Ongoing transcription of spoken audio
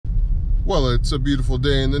Well, it's a beautiful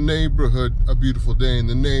day in the neighborhood, a beautiful day in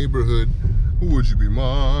the neighborhood. Would you be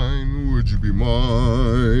mine? Would you be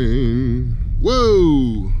mine?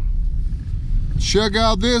 Whoa! Check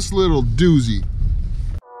out this little doozy.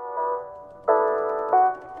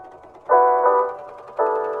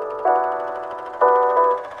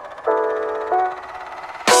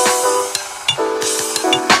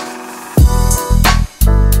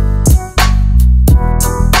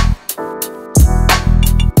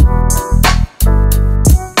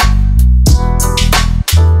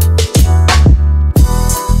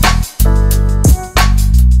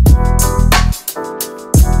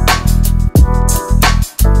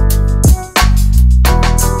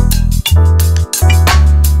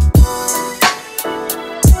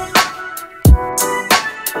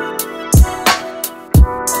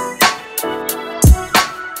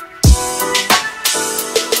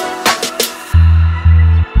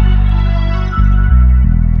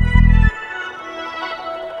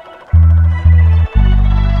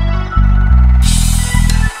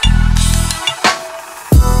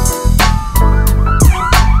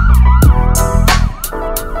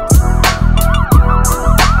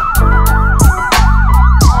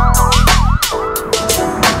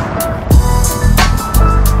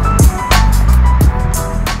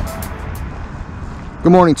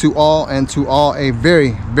 Good morning to all, and to all a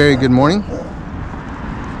very, very good morning.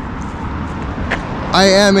 I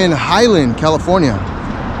am in Highland, California,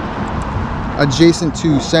 adjacent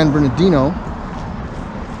to San Bernardino,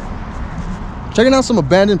 checking out some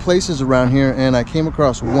abandoned places around here, and I came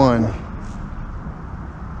across one.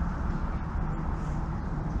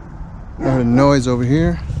 I heard a noise over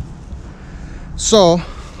here, so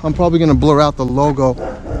I'm probably going to blur out the logo,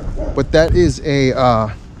 but that is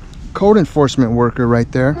a code enforcement worker right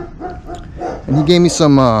there, and he gave me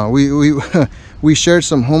some we shared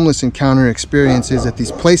some homeless encounter experiences at these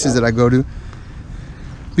places that I go to,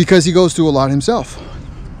 because he goes through a lot himself,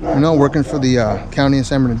 you know, working for the county of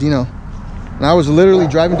San Bernardino. And I was literally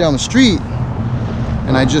driving down the street,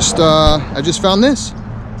 and I just found this.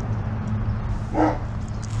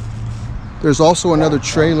 There's also another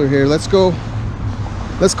trailer here. Let's go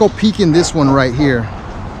peek in this one right here.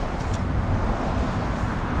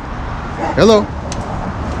 Hello.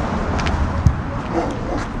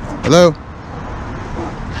 Hello.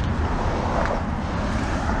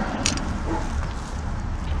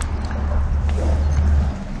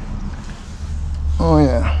 Oh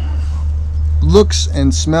yeah. Looks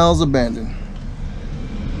and smells abandoned.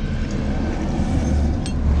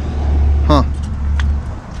 Huh.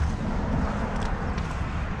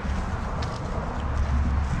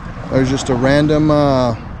 There's just a random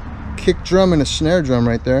kick drum and a snare drum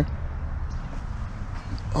right there.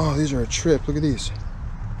 Oh, these are a trip. Look at these.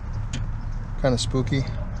 Kind of spooky.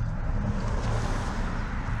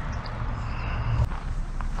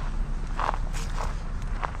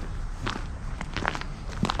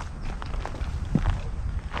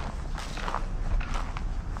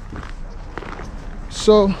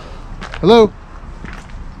 So, hello.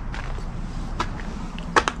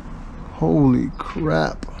 Holy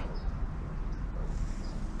crap.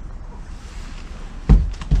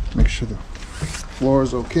 Make sure the floor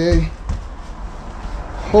is okay.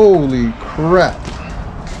 Holy crap.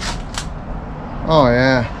 Oh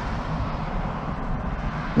yeah.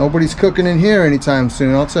 Nobody's cooking in here anytime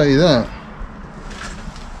soon, I'll tell you that.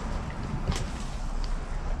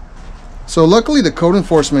 So luckily the code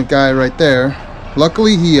enforcement guy right there,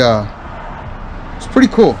 luckily he was pretty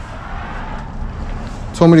cool.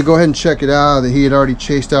 Told me to go ahead and check it out, that he had already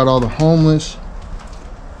chased out all the homeless.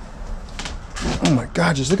 Oh my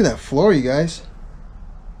god, just look at that floor, you guys.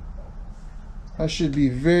 I should be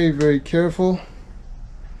very, very careful.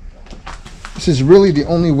 This is really the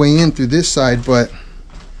only way in through this side, but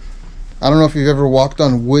I don't know if you've ever walked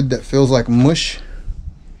on wood that feels like mush.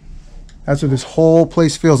 That's what this whole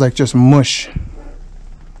place feels like, just mush.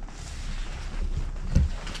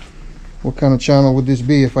 What kind of channel would this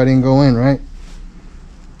be if I didn't go in, right?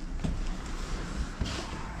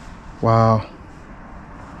 Wow.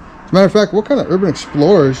 As a matter of fact, what kind of urban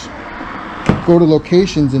explorers go to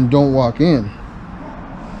locations and don't walk in?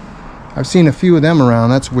 I've seen a few of them around.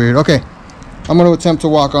 That's weird. Okay, I'm going to attempt to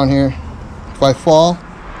walk on here. If I fall,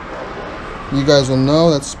 you guys will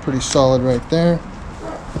know. That's pretty solid right there.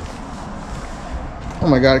 Oh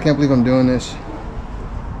my god, I can't believe I'm doing this.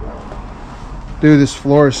 Dude, this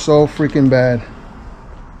floor is so freaking bad.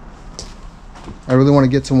 I really want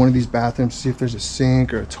to get to one of these bathrooms to see if there's a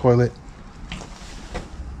sink or a toilet.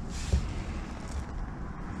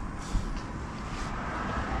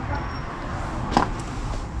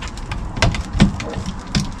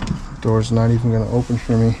 Door's not even going to open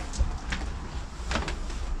for me.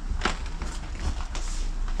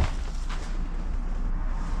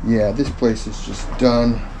 Yeah, this place is just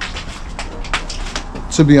done.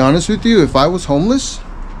 To be honest with you, if I was homeless,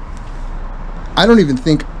 I don't even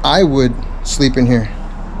think I would sleep in here.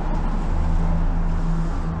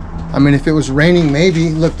 I mean, if it was raining, maybe.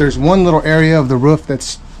 Look, there's one little area of the roof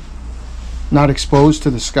that's not exposed to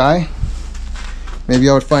the sky. Maybe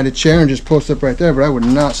I would find a chair and just post up right there, but I would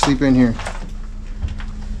not sleep in here.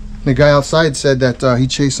 The guy outside said that he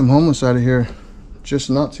chased some homeless out of here just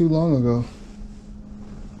not too long ago.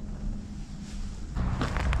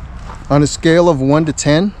 On a scale of 1 to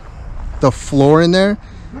 10, the floor in there,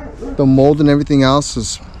 the mold and everything else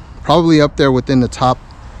is probably up there within the top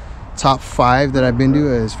 5 that I've been to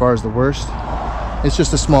as far as the worst. It's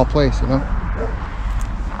just a small place, you know.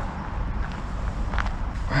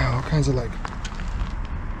 Wow, all kinds of like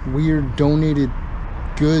weird donated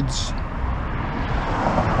goods.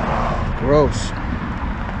 Gross.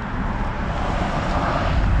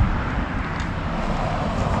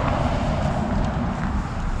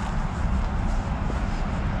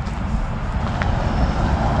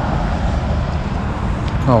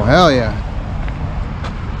 Oh, hell yeah.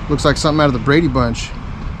 Looks like something out of the Brady Bunch.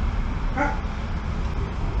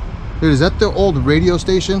 Dude, is that the old radio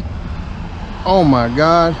station? Oh my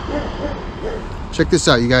God. Check this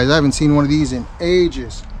out, you guys. I haven't seen one of these in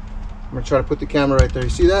ages. I'm gonna try to put the camera right there. You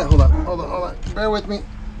see that? Hold on. Bear with me.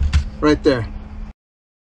 Right there.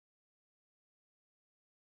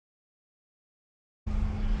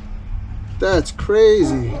 That's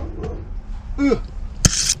crazy. Ugh.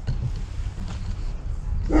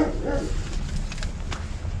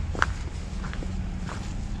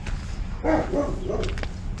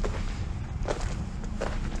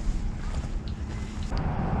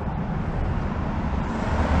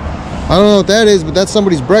 I don't know what that is, but that's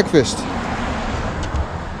somebody's breakfast.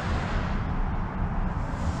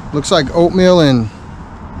 Looks like oatmeal and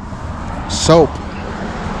soap.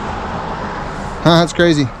 Huh, that's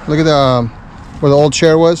crazy. Look at the where the old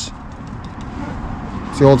chair was.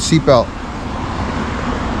 It's the old seatbelt.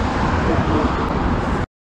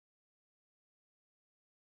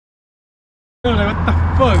 What the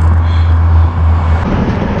fuck?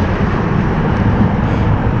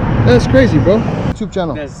 That's crazy, bro. YouTube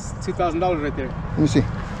channel. That's $2,000 right there. Let me see.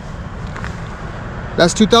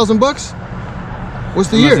 That's 2,000 bucks? What's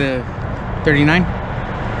the year? 39.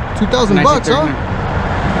 2,000 bucks, huh? Something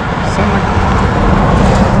like that.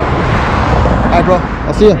 All right, bro.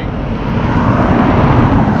 I'll see you.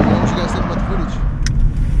 What you guys think about the footage?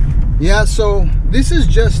 Yeah, so this is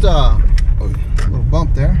just a little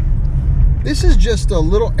bump there. This is just a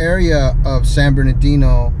little area of San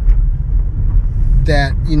Bernardino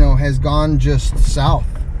that, you know, has gone just south.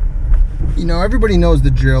 You know, everybody knows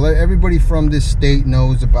the drill. Everybody from this state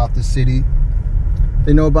knows about the city.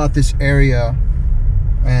 They know about this area,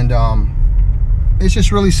 and it's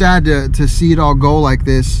just really sad to see it all go like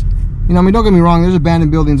this. You know, I mean, don't get me wrong, there's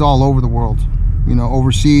abandoned buildings all over the world, you know,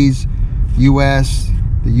 overseas, US,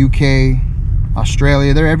 the UK,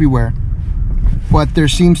 Australia, they're everywhere. But there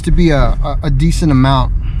seems to be a decent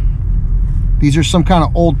amount. These are some kind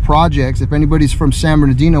of old projects. If anybody's from San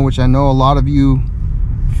Bernardino, which I know a lot of you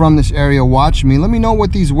from this area watch me, let me know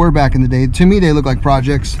what these were back in the day. To me, they look like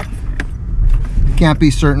projects. Can't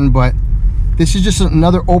be certain, but this is just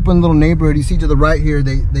another open little neighborhood. You see to the right here,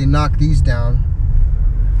 they knocked these down,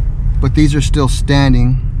 but these are still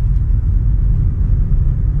standing.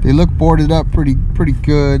 They look boarded up pretty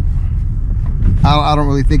good. I don't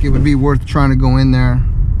really think it would be worth trying to go in there.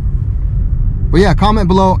 But yeah, comment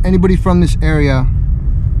below, anybody from this area.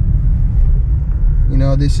 You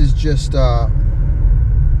know, this is just well,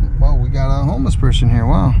 we got a homeless person here.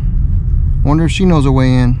 Wow. Wonder if she knows a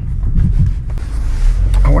way in.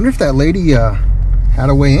 I wonder if that lady had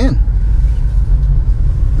a way in.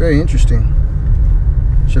 Very interesting.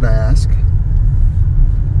 Should I ask?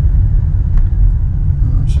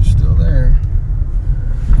 Oh, she's still there.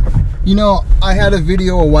 You know, I had a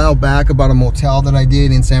video a while back about a motel that I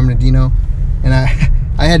did in San Bernardino, and I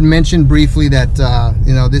had mentioned briefly that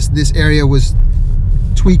you know, this area was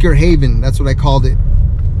tweaker haven. That's what I called it.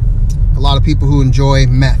 A lot of people who enjoy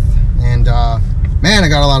meth, and man, I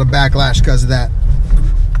got a lot of backlash because of that.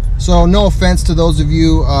 So no offense to those of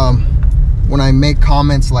you when I make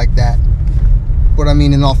comments like that, but I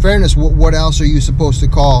mean, in all fairness, what else are you supposed to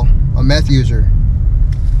call a meth user?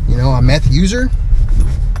 You know, a meth user?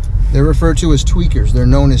 They're referred to as tweakers. They're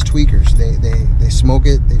known as tweakers. They smoke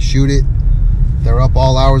it, they shoot it, they're up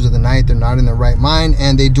all hours of the night, they're not in their right mind,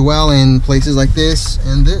 and they dwell in places like this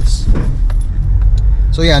and this.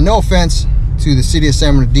 So yeah, no offense to the city of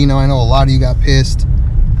San Bernardino. I know a lot of you got pissed,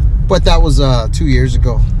 but that was 2 years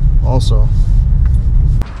ago also.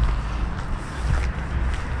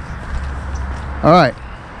 All right,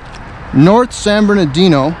 North San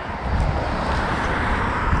Bernardino,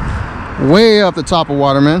 way up the top of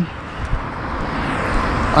Waterman.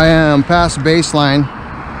 I am past baseline.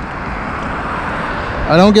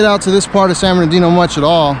 I don't get out to this part of San Bernardino much at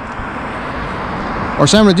all, or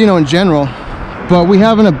San Bernardino in general, but we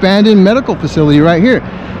have an abandoned medical facility right here.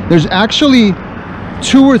 There's actually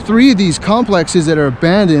 2 or 3 of these complexes that are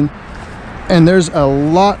abandoned, and there's a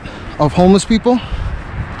lot of homeless people.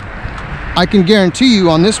 I can guarantee you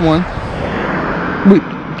on this one, wait,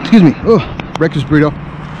 excuse me, oh, breakfast burrito.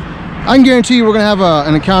 I can guarantee you we're gonna have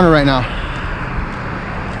an encounter right now.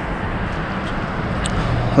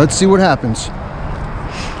 Let's see what happens.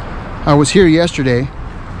 I was here yesterday.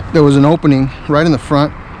 There was an opening right in the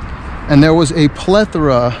front, and there was a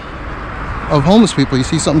plethora of homeless people. You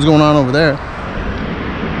see something's going on over there.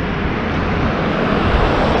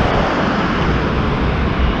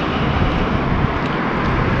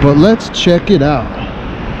 But let's check it out.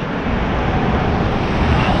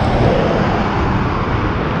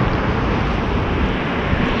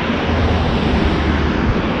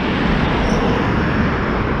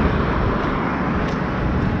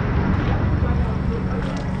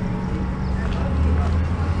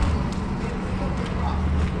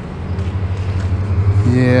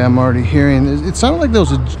 Yeah, I'm already hearing, it sounded like there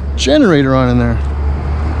was a generator on in there.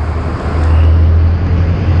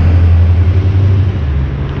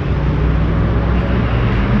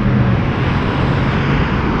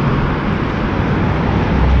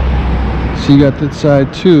 So you got that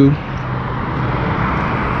side too.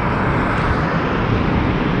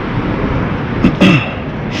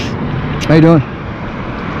 How you doing?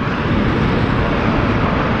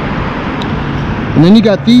 And then you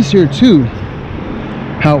got these here too.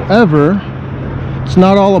 However, it's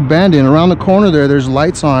not all abandoned. Around the corner there's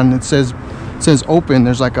lights on. It says open.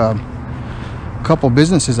 There's like a couple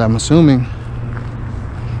businesses, I'm assuming.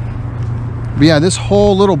 But yeah, this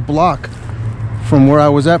whole little block from where I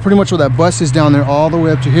was at, pretty much where that bus is down there, all the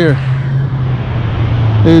way up to here,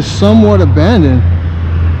 is somewhat abandoned.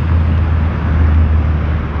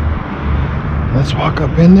 Let's walk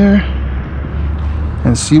up in there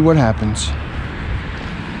and see what happens.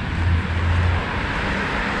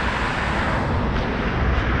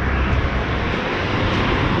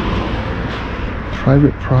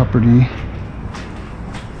 Private property.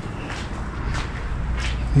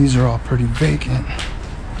 These are all pretty vacant.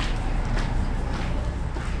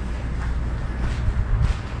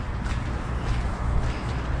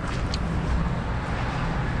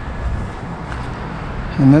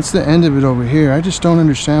 And that's the end of it over here. I just don't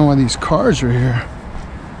understand why these cars are here.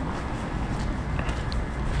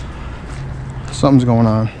 Something's going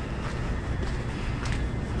on.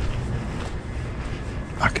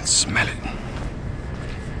 I can smell it.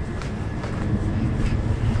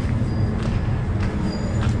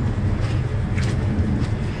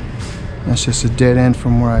 That's just a dead end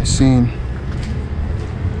from where I seen.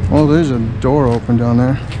 Oh, there's a door open down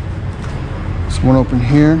there. There's one open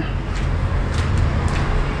here.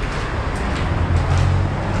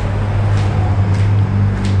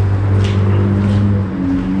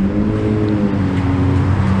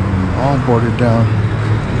 All boarded down.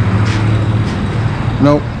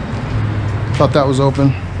 Nope. Thought that was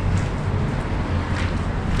open.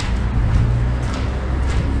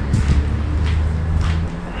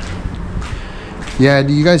 Yeah,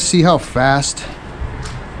 do you guys see how fast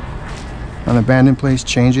an abandoned place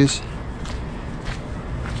changes?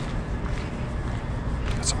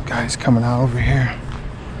 Got some guys coming out over here.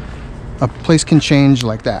 A place can change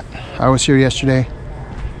like that. I was here yesterday.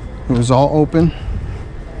 It was all open.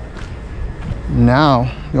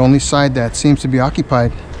 Now, the only side that seems to be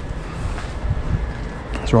occupied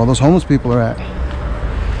is where all those homeless people are at.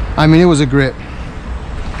 I mean, it was a grip.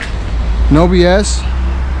 No BS.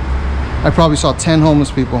 I probably saw 10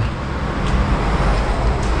 homeless people.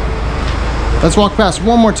 Let's walk past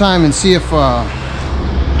one more time and see if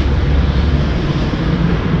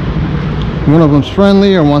one of them's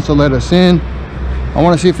friendly or wants to let us in. I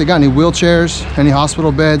want to see if they got any wheelchairs, any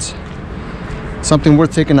hospital beds. Something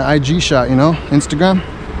worth taking an IG shot, you know, Instagram.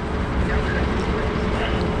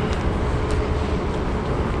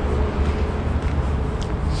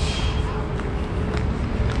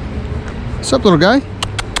 What's up, little guy?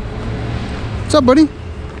 What's up, buddy?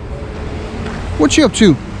 What you up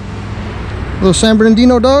to? Little San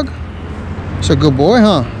Bernardino dog? It's a good boy,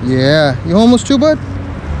 huh? Yeah. You homeless too, bud?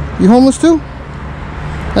 You homeless too?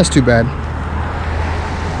 That's too bad.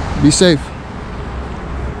 Be safe.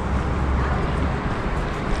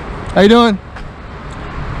 How you doing?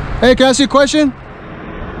 Hey, can I ask you a question?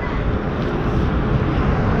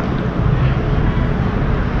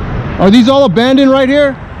 Are these all abandoned right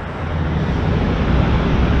here?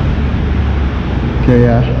 Okay,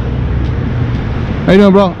 yeah. How you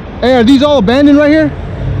doing, bro? Hey, are these all abandoned right here?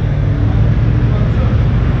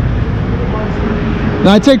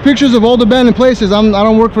 Now I take pictures of old abandoned places. I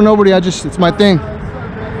don't work for nobody. It's my thing.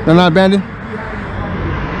 They're not abandoned?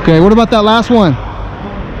 Okay, what about that last one?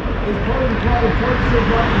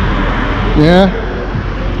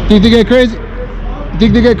 Yeah. Think they get crazy?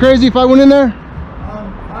 Think they get crazy if I went in there?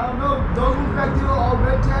 I don't know. Those ones back there are all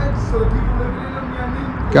red tags, so the people living in them, you know what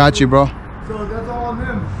I mean? Got you, bro. So that's all on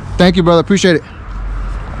them. Thank you, brother. Appreciate it.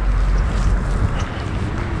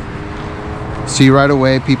 See, right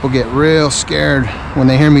away, people get real scared when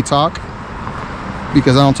they hear me talk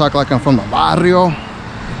because I don't talk like I'm from the barrio.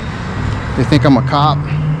 They think I'm a cop.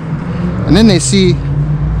 And then they see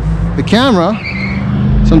the camera.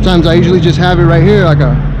 Sometimes I usually just have it right here, like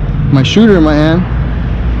my shooter in my hand.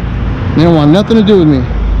 They don't want nothing to do with me.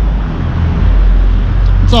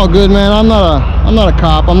 It's all good, man. I'm not a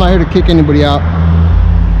cop. I'm not here to kick anybody out.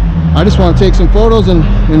 I just want to take some photos and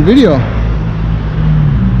video.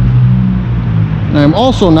 And I'm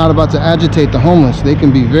also not about to agitate the homeless. They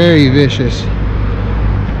can be very vicious,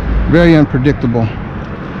 very unpredictable.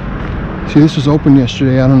 See, this was open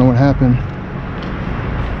yesterday. I don't know what happened.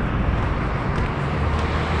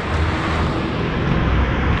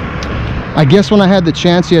 I guess when I had the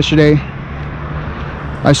chance yesterday,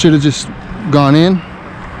 I should have just gone in.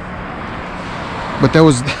 But there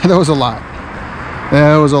was a lot.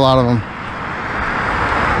 There was a lot of them.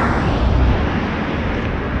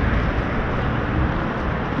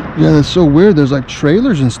 Yeah, that's so weird. There's like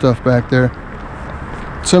trailers and stuff back there.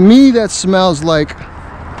 To me, that smells like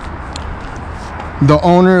the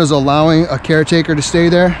owner is allowing a caretaker to stay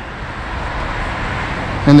there.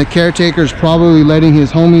 And the caretaker is probably letting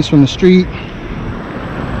his homies from the street,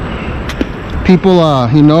 people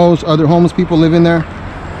he knows, other homeless people live in there.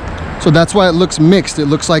 So that's why it looks mixed. It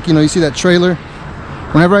looks like, you know, you see that trailer.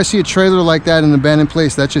 Whenever I see a trailer like that in an abandoned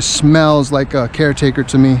place, that just smells like a caretaker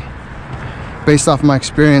to me, based off my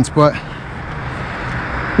experience. But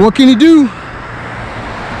what can you do?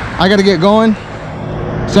 I gotta get going.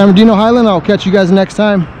 San Bernardino Highland, I'll catch you guys next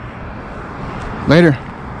time. Later.